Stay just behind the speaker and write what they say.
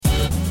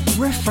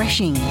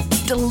refreshing,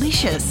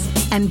 delicious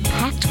and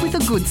packed with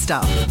the good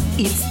stuff.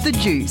 It's The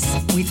Juice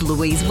with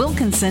Louise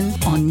Wilkinson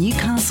on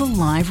Newcastle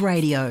Live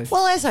Radio.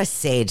 Well, as I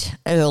said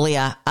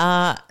earlier,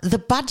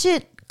 the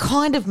budget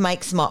kind of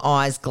makes my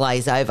eyes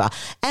glaze over.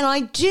 And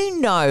I do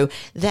know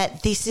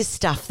that this is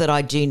stuff that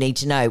I do need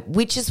to know,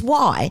 which is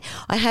why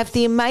I have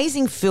the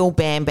amazing Phil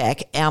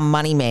Bamback, our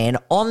money man,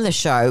 on the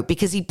show,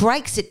 because he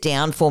breaks it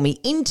down for me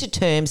into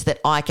terms that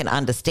I can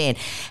understand.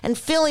 And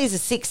Phil is a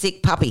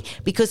sick puppy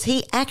because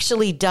he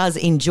actually does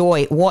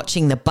enjoy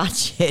watching the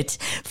budget.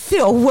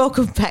 Phil,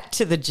 welcome back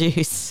to The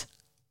Juice.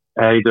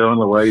 How you doing,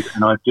 Louise?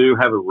 And I do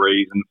have a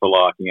reason for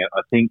liking it.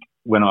 I think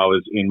when I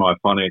was in my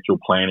financial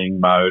planning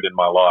mode in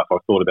my life, I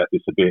thought about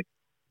this a bit.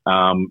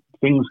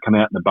 Things come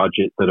out in the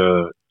budget that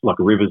are like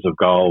rivers of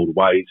gold,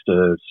 ways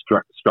to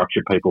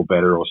structure people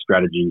better or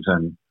strategies.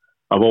 And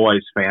I've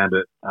always found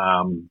it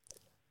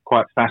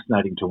quite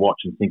fascinating to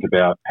watch and think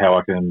about how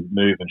I can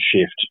move and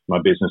shift my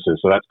businesses.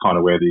 So that's kind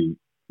of where the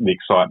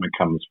excitement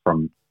comes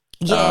from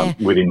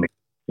within me.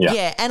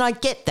 Yeah, and I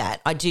get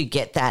that. I do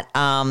get that.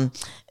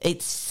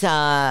 It's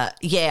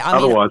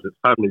Otherwise, it's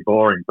totally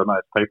boring for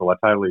most people. I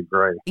totally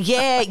agree.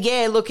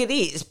 Yeah. Look, it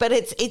is, but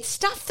it's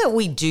stuff that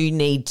we do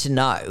need to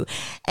know,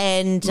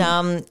 and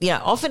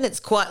often it's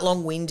quite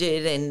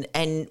long-winded.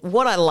 And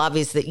what I love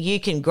is that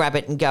you can grab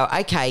it and go,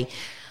 okay.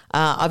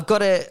 I've got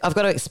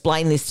to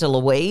explain this to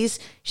Louise.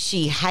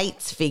 She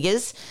hates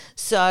figures,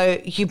 so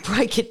you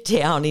break it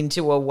down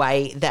into a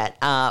way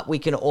that we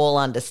can all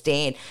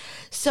understand.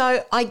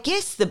 So I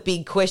guess the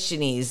big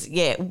question is,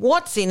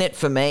 what's in it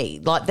for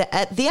me? Like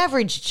the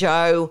average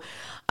Joe.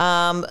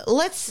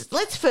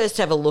 Let's first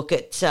have a look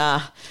at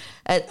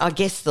I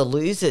guess the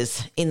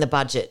losers in the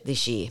budget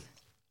this year.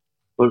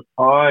 Look,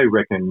 I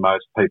reckon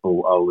most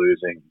people are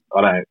losing.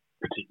 I don't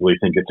particularly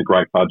think it's a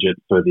great budget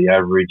for the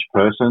average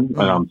person. And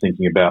I'm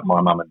thinking about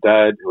my mum and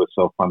dad who are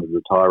self-funded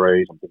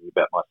retirees. I'm thinking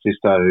about my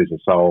sister who's a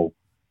sole,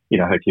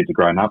 her kids are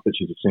grown up, but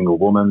she's a single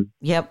woman.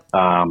 Yep.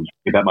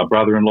 About my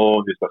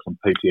brother-in-law who's got some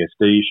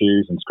PTSD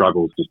issues and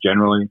struggles just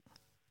generally.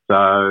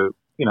 So,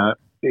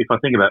 if I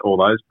think about all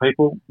those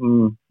people,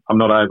 I'm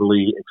not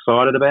overly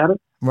excited about it.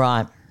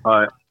 Right.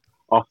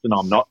 Often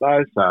I'm not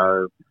though.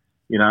 So,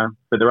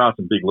 but there are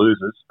some big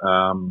losers.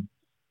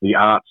 The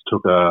arts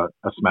took a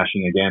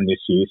smashing again this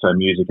year, so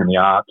music and the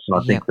arts. And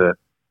I think that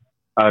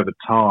over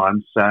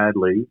time,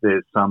 sadly,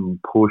 there's some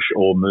push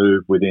or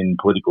move within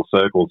political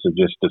circles to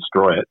just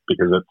destroy it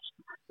because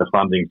the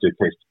funding just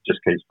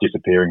keeps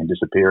disappearing and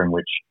disappearing,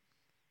 which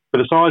for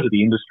the size of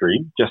the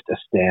industry just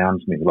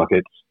astounds me. Like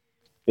it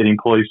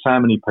employs so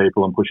many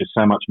people and pushes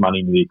so much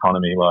money into the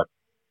economy. Like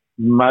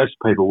most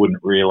people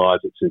wouldn't realise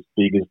it's as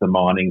big as the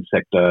mining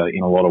sector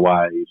in a lot of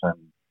ways,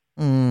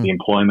 and the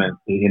employment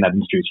in that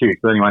industry is huge.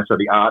 But anyway, so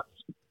the arts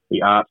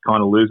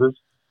kind of loses.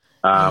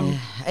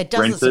 It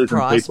doesn't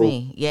surprise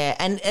me. Yeah.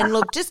 And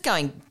look, just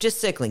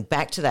circling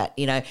back to that,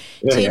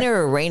 Tina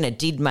Arena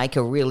did make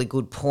a really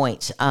good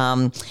point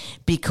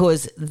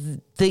because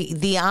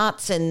the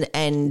arts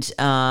and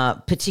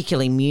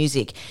particularly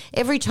music,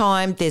 every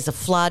time there's a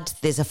flood,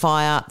 there's a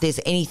fire,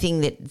 there's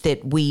anything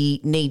that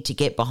we need to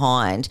get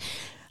behind,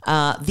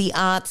 the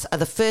arts are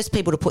the first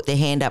people to put their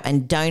hand up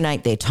and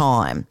donate their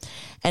time.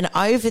 And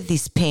over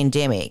this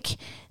pandemic,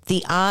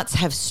 the arts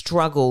have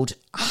struggled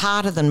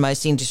harder than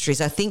most industries.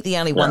 I think the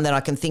only one that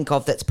I can think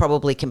of that's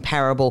probably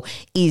comparable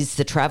is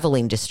the travel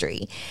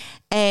industry.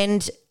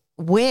 And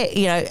where,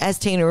 as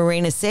Tina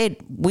Arena said,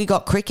 we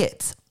got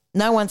crickets.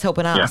 No one's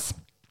helping us.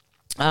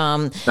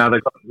 No,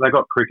 they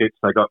got crickets.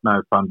 They got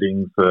no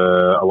funding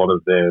for a lot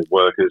of their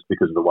workers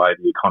because of the way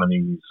the economy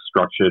is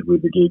structured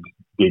with the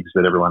gigs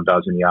that everyone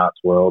does in the arts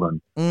world.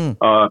 And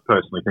I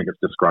personally think it's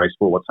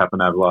disgraceful what's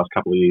happened over the last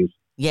couple of years.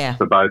 Yeah,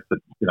 for both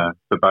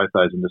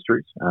those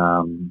industries.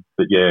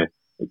 But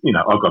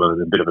I've got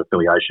a bit of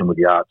affiliation with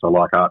the arts. I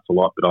like arts a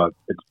lot, but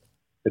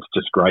it's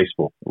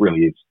disgraceful. It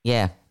really is.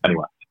 Yeah.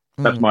 Anyway,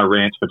 that's my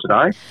rant for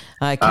today.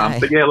 Okay.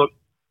 But look,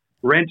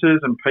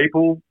 renters and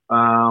people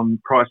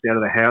priced out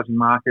of the housing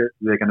market,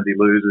 they're going to be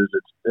losers.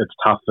 It's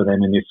tough for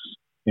them in this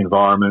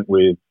environment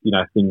with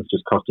things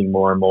just costing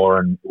more and more,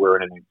 and we're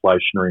in an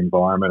inflationary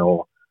environment,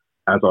 or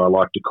as I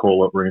like to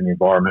call it, we're in an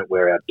environment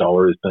where our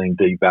dollar is being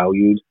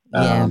devalued.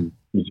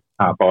 You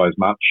can't buy as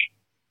much.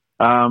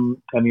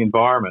 And the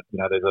environment,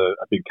 there's a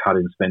big cut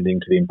in spending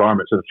to the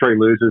environment. So the three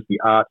losers, the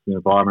arts, the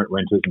environment,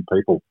 renters and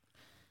people,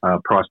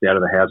 priced out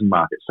of the housing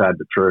market. Sad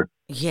but true.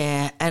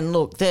 Yeah, and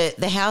look,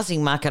 the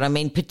housing market, I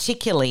mean,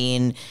 particularly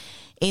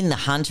in the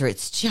Hunter,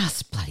 it's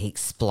just bloody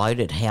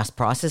exploded house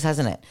prices,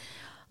 hasn't it?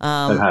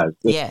 It has.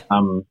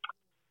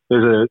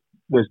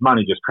 There's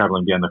money just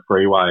travelling down the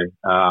freeway.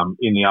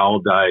 In the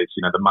old days,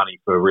 the money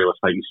for real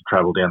estate used to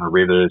travel down the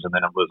rivers, and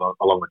then it was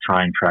along the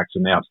train tracks,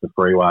 and now it's the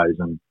freeways.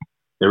 And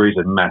there is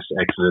a mass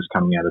exodus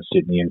coming out of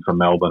Sydney and from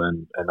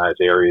Melbourne and those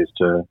areas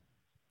to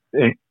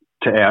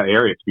our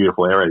area. It's a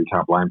beautiful area. You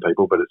can't blame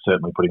people, but it's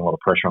certainly putting a lot of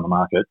pressure on the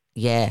market.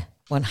 Yeah.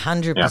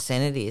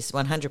 100% it is.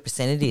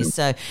 100% it is.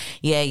 So,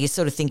 you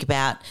sort of think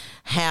about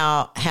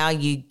how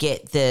you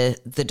get the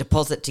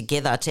deposit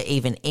together to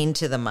even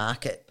enter the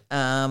market.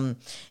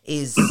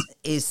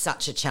 is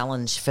such a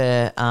challenge for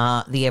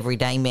the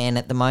everyday man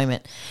at the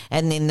moment.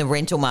 And then the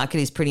rental market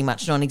is pretty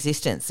much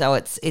non-existent. So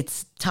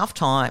it's tough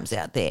times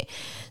out there.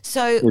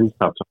 So, It is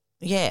tough.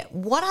 yeah,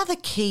 what are the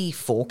key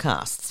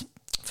forecasts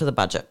for the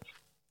budget?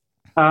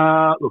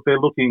 Look, they're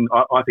looking.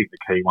 I think the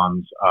key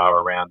ones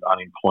are around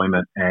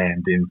unemployment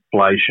and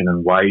inflation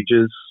and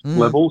wages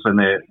levels, and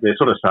they're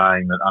sort of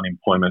saying that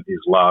unemployment is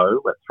low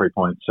at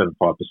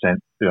 3.75%,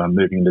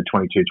 moving into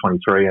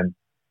 22-23. And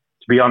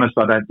to be honest,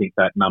 I don't think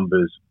that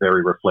number's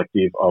very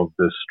reflective of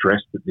the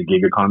stress that the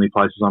gig economy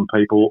places on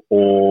people,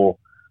 or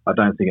I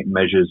don't think it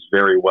measures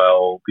very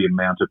well the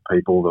amount of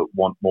people that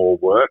want more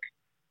work.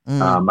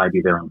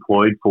 Maybe they're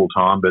employed full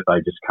time, but they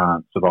just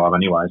can't survive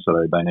anyway, so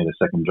they need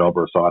a second job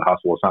or a side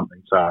hustle or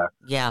something. So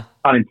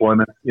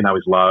unemployment,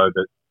 is low,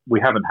 but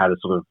we haven't had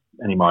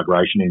any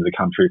migration into the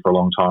country for a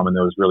long time, and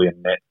there was really a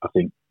net, I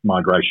think,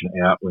 migration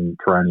out when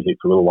Corona hit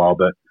for a little while.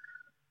 But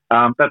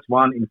that's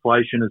one.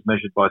 Inflation is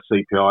measured by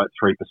CPI at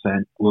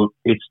 3%. Look,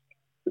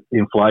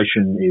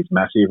 inflation is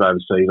massive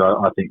overseas.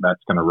 I think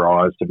that's going to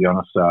rise, to be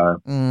honest.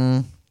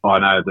 So. I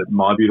know that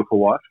my beautiful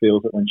wife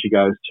feels it when she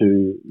goes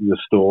to the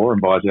store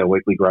and buys our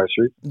weekly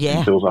groceries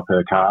and fills up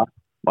her car.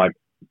 Like,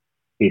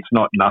 it's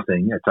not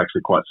nothing. It's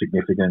actually quite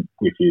significant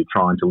if you're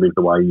trying to live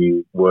the way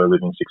you were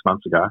living 6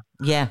 months ago.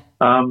 Yeah.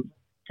 And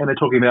they're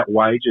talking about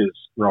wages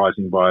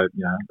rising by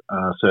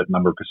a certain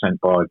number of percent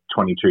by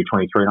 22,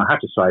 23. And I have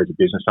to say, as a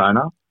business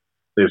owner,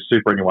 there's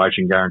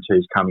superannuation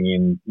guarantees coming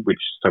in,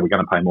 so we're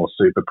going to pay more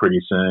super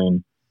pretty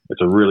soon. It's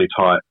a really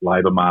tight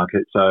labour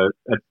market. So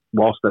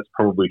whilst that's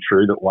probably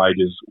true that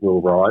wages will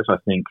rise, I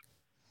think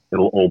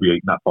it'll all be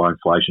eaten up by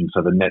inflation.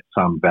 So the net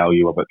sum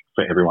value of it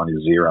for everyone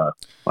is zero,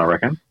 I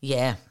reckon.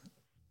 Yeah.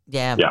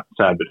 Yeah,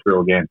 sad but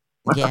true again.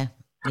 Yeah.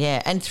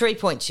 And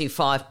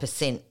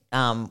 3.25%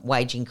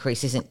 wage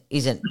increase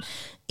isn't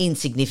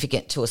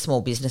insignificant to a small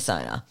business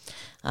owner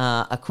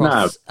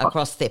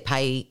across their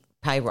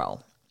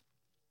payroll.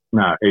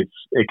 No, it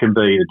can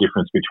be the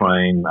difference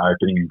between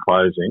opening and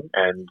closing,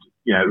 and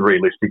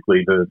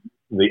realistically,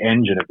 the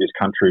engine of this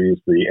country is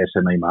the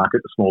SME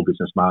market, the small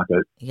business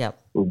market. Yep.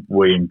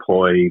 We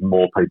employ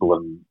more people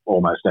than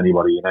almost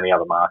anybody in any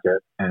other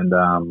market, and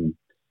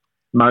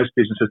most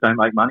businesses don't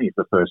make money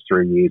for the first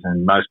 3 years,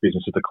 and most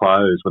businesses are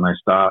closed when they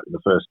start in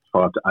the first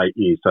 5 to 8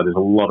 years. So there's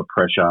a lot of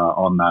pressure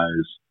on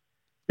those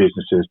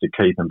businesses to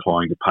keep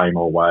employing, to pay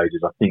more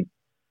wages. I think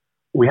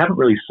we haven't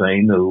really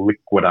seen the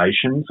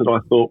liquidations that I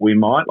thought we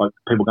might, like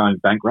people going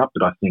bankrupt,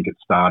 but I think it's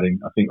starting.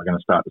 I think we're going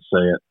to start to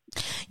see it.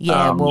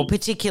 Yeah, well,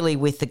 particularly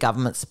with the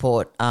government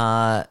support,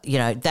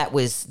 that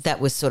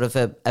was sort of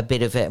a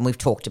bit of it, and we've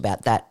talked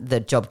about that.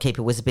 The JobKeeper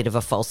was a bit of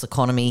a false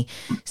economy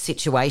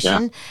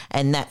situation,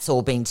 and that's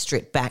all been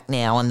stripped back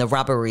now, and the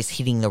rubber is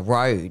hitting the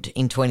road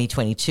in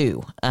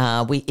 2022.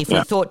 We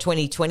thought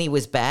 2020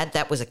 was bad,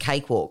 that was a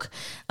cakewalk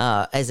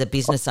as a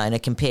business owner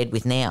compared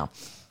with now.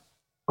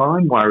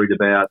 I'm worried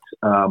about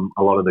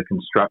a lot of the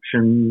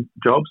construction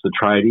jobs, the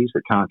tradies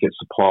that can't get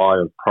supply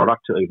of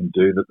product to even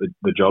do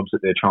the jobs that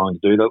they're trying to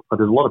do.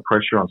 There's a lot of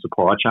pressure on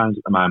supply chains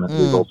at the moment.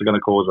 It's also going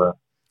to cause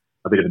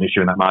a bit of an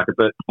issue in that market.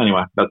 But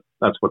anyway,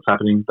 that's what's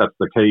happening. That's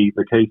the key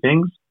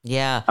things.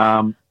 Yeah.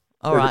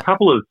 There's a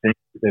couple of things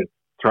that they've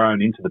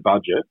thrown into the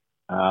budget,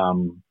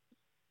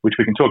 which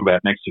we can talk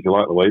about next if you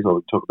like, Louise, or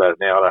we can talk about it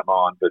now. I don't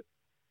mind. But,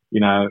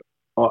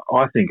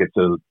 I think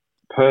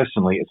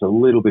personally, it's a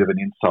little bit of an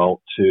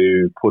insult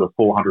to put a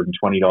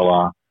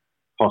 $420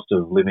 cost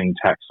of living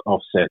tax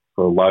offset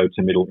for low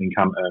to middle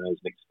income earners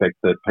and expect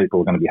that people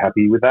are going to be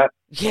happy with that.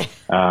 Yeah.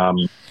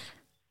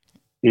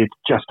 It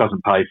just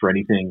doesn't pay for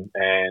anything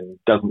and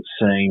doesn't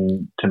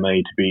seem to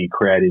me to be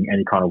creating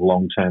any kind of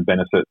long-term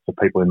benefit for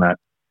people in that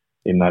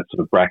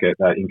sort of bracket,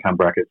 that income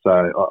bracket. So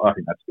I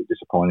think that's a bit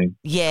disappointing.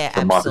 Yeah,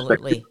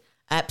 absolutely.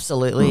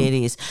 Absolutely, it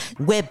is.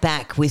 We're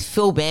back with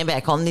Phil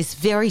Bamback on this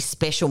very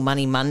special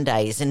Money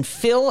Mondays, and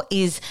Phil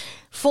is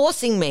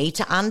forcing me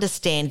to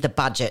understand the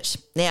budget.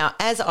 Now,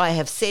 as I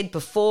have said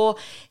before,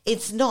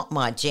 it's not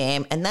my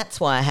jam, and that's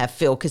why I have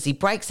Phil, because he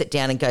breaks it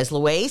down and goes,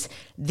 Louise,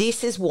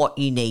 this is what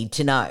you need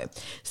to know.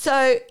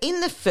 So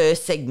in the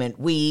first segment,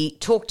 we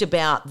talked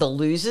about the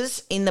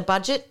losers in the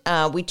budget.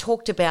 We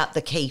talked about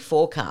the key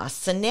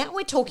forecasts, and now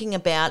we're talking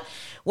about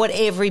what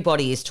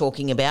everybody is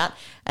talking about,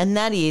 and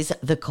that is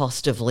the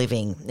cost of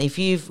living. If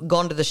you've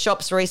gone to the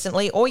shops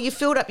recently or you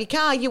filled up your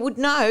car, you would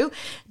know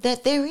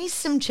that there is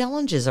some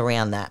challenges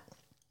around that.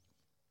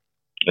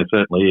 It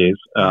certainly is.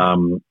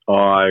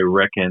 I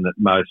reckon that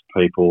most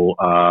people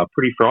are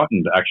pretty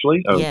frightened,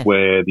 actually, of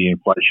where the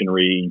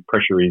inflationary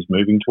pressure is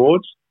moving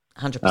towards.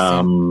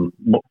 100%.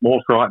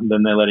 More frightened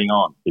than they're letting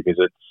on, because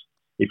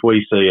if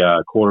we see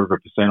a 0.25%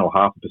 or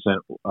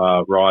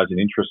 0.5% rise in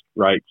interest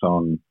rates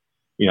on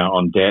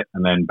debt,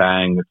 and then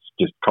bang, it's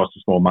just cost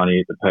us more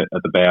money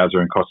at the Bowser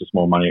and cost us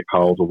more money at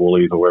Coles or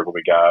Woolies or wherever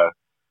we go.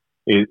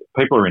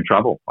 People are in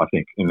trouble, I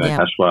think, in their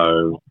cash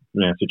flow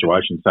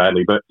situation,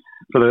 sadly. But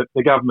so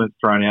the government's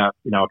thrown out,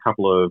 a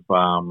couple of,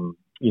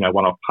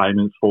 one-off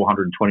payments,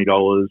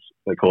 $420.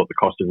 They call it the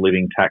cost of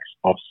living tax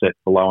offset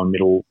for low and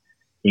middle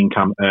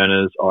income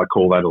earners, I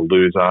call that a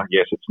loser.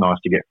 Yes, it's nice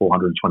to get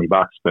 $420,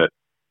 but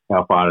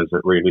how far does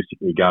it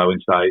realistically go in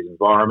today's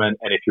environment?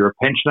 And if you're a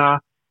pensioner,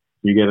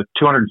 you get a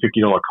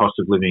 $250 cost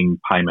of living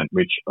payment,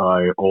 which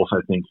I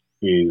also think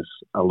is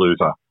a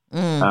loser.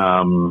 Because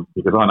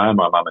I know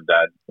my mum and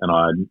dad,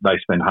 and they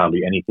spend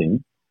hardly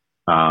anything,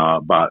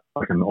 but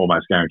I can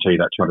almost guarantee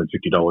that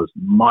 $250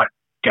 might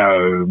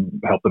go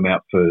help them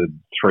out for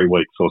 3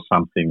 weeks or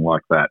something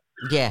like that.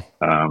 Yeah.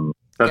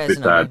 That's a bit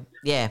sad.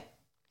 Yeah.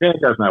 Yeah,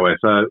 it goes nowhere.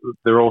 So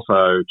they're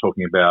also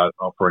talking about,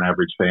 for an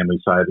average family,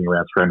 saving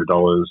around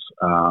 $300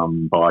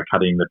 by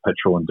cutting the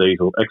petrol and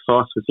diesel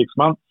excise for 6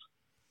 months.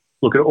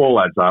 Look, it all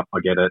adds up. I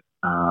get it.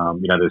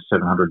 There's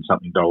 $700 and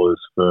something for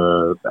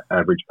the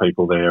average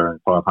people there,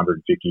 and $550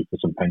 for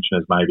some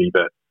pensioners maybe.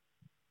 But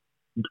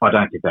I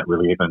don't think that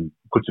really even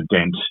puts a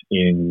dent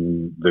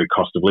in the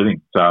cost of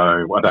living. So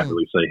I don't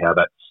really see how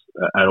that's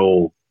at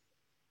all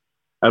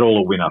a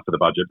winner for the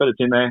budget. But it's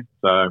in there.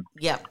 So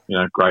yeah,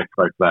 great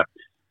for that.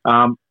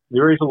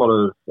 There is a lot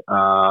of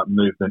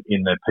movement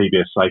in the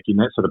PBS safety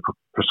net, so the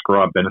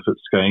prescribed benefit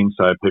scheme.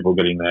 So people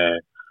getting their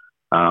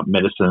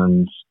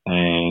medicines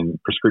and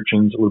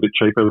prescriptions a little bit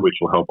cheaper, which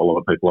will help a lot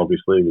of people.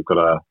 Obviously, we've got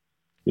a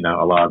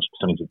large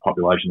percentage of the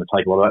population that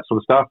take a lot of that sort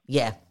of stuff.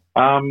 Yeah.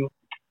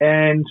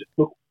 And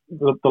look,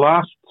 the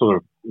last sort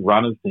of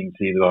run of things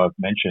here that I've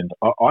mentioned,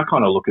 I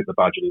kind of look at the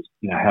budget as,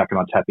 how can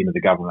I tap into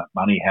the government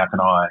money? How can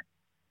I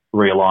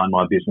realign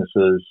my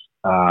businesses,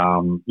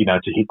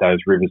 to hit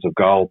those rivers of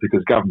gold?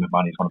 Because government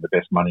money is one of the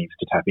best monies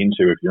to tap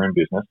into if you're in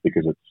business,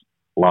 because it's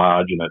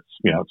large and it's,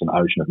 it's an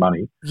ocean of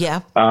money.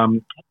 Yeah.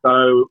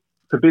 So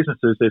for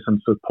businesses, there's some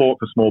support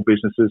for small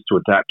businesses to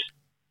adapt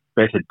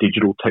better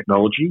digital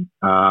technology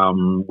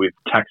with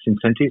tax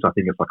incentives. I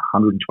think it's like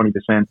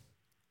 120%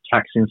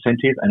 tax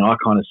incentive, and I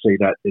kind of see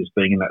that as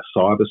being in that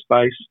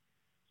cyberspace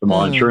for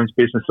my insurance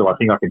business, so I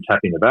think I can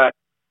tap into that.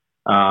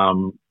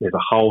 There's a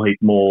whole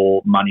heap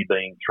more money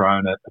being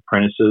thrown at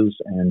apprentices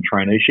and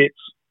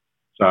traineeships.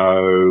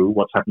 So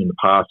what's happened in the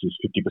past is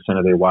 50%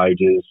 of their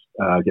wages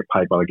get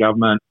paid by the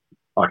government.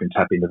 I can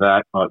tap into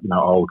that. I'll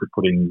look at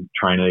putting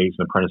trainees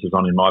and apprentices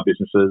on in my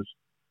businesses.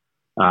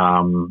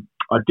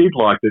 I did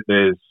like that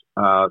there's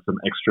some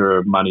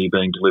extra money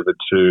being delivered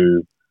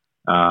to,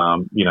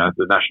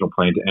 the National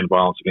Plan to End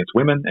Violence Against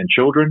Women and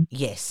Children.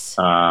 Yes.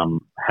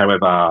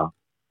 However,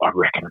 I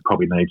reckon it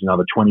probably needs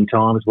another 20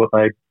 times what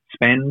they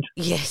spend.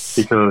 Yes.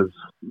 Because,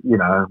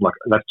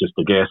 that's just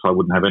a guess. I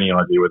wouldn't have any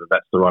idea whether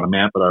that's the right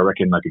amount, but I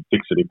reckon they could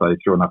fix it if they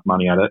threw enough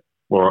money at it,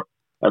 or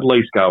at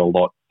least go a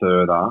lot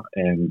further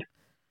and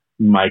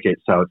make it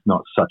so it's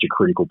not such a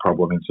critical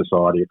problem in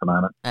society at the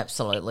moment.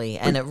 Absolutely,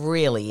 and it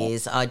really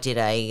is. I did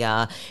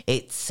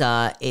it's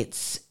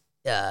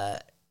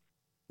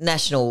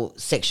National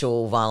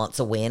Sexual Violence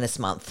Awareness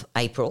Month,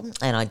 April,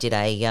 and I did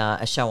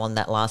a show on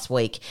that last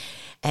week.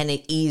 And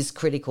it is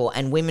critical,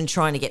 and women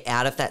trying to get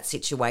out of that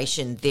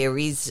situation. There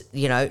is,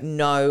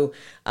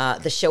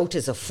 the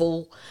shelters are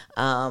full.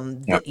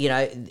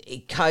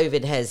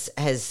 COVID has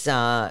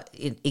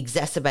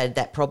exacerbated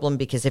that problem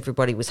because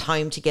everybody was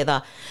home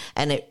together,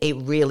 and it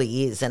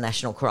really is a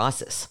national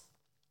crisis.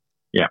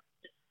 Yeah,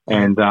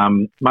 and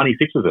money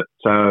fixes it.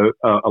 So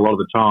a lot of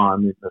the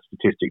time, the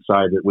statistics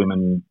say that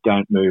women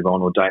don't move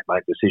on or don't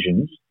make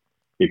decisions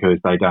because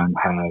they don't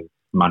have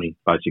money,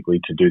 basically,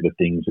 to do the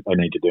things that they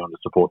need to do and to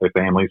support their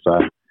family. So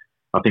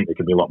I think there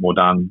could be a lot more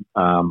done.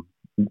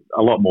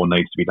 A lot more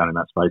needs to be done in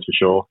that space for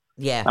sure.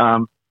 Yeah.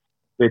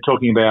 They're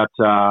talking about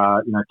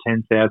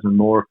 10,000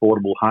 more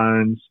affordable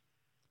homes,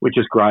 which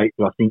is great.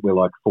 But I think we're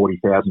like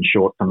 40,000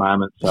 short at the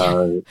moment.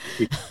 So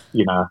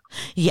yeah,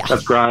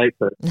 that's great.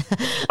 But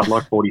I'd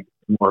like 40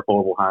 more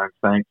affordable homes.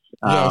 Thanks.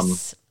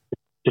 Yes.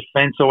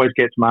 Defence always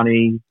gets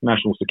money.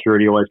 National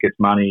security always gets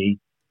money.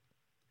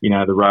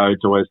 The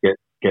roads always get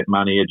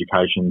money.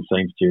 Education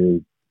seems to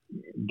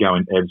go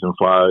in ebbs and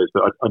flows.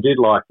 But I did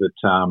like that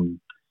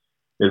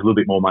there's a little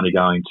bit more money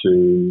going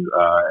to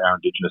our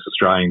Indigenous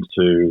Australians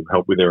to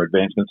help with their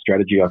advancement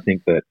strategy. I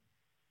think that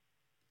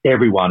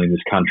everyone in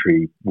this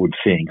country would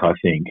think,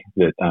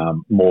 that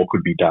more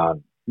could be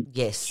done.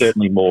 Yes.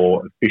 Certainly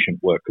more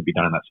efficient work could be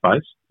done in that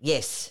space.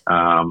 Yes.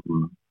 So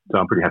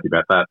I'm pretty happy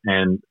about that.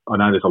 And I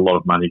know there's a lot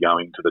of money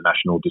going to the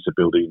National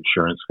Disability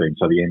Insurance Scheme,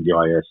 so the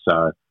NDIS.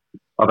 So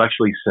I've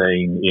actually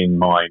seen in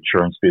my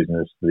insurance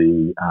business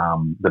the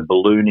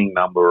ballooning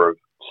number of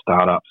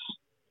startups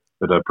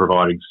that are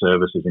providing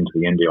services into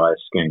the NDIS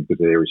scheme, because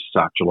there is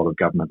such a lot of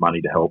government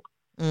money to help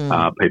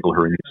people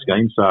who are in this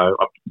scheme. So,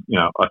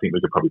 I think we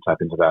could probably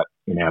tap into that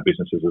in our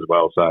businesses as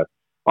well. So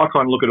I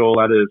kind of look at all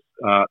that as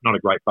not a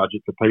great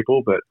budget for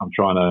people, but I'm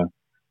trying to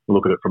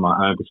look at it from my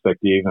own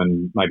perspective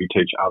and maybe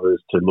teach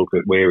others to look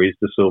at where is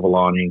the silver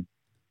lining.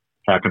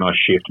 How can I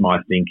shift my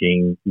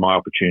thinking, my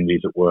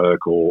opportunities at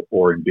work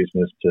or in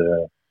business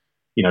to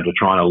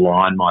try and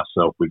align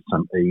myself with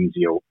some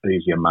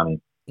easier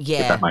money?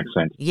 Yeah, if that makes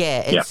sense. Yeah,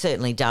 it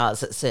certainly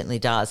does. It certainly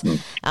does.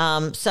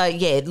 So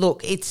yeah,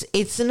 look,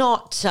 it's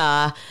not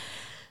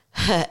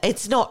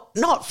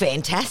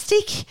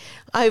fantastic.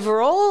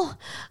 overall.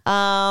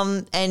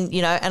 And,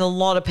 you know, and a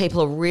lot of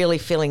people are really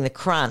feeling the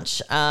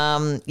crunch. You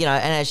know,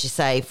 and as you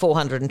say,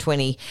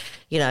 420,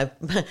 you know,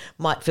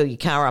 might fill your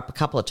car up a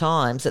couple of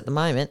times at the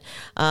moment.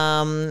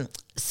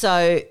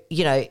 So,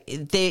 you know,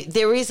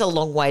 there is a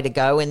long way to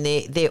go, and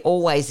there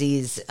always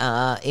is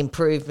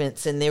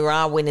improvements, and there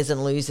are winners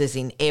and losers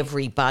in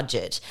every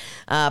budget.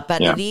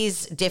 But it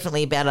is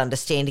definitely about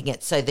understanding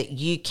it so that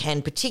you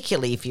can,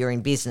 particularly if you're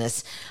in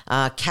business,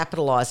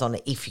 capitalise on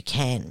it if you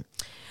can.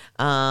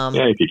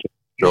 If you can,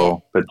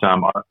 sure. Yeah.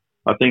 But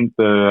I think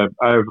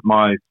over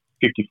my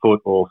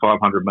 50-foot or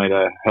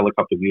 500-metre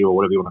helicopter view, or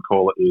whatever you want to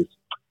call it, is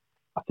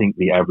I think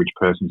the average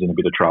person's in a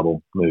bit of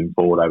trouble moving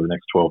forward over the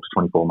next 12 to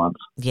 24 months.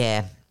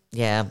 Yeah.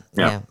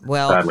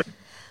 Well, sadly.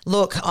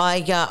 Look,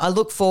 I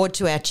look forward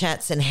to our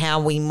chats and how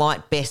we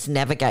might best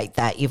navigate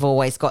that. You've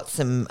always got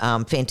some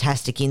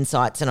fantastic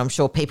insights, and I'm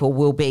sure people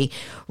will be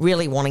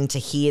really wanting to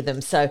hear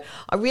them. So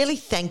I really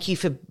thank you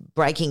for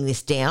breaking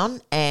this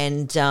down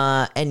and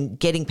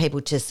getting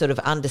people to sort of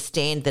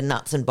understand the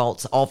nuts and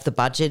bolts of the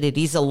budget. It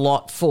is a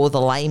lot for the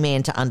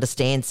layman to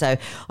understand. So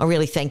I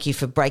really thank you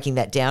for breaking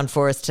that down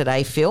for us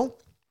today, Phil.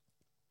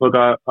 Look,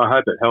 I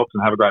hope it helps,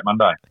 and have a great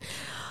Monday.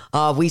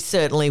 We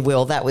certainly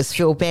will. That was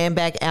Phil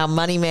Bamback, our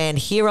money man,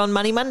 here on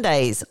Money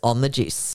Mondays on The Juice.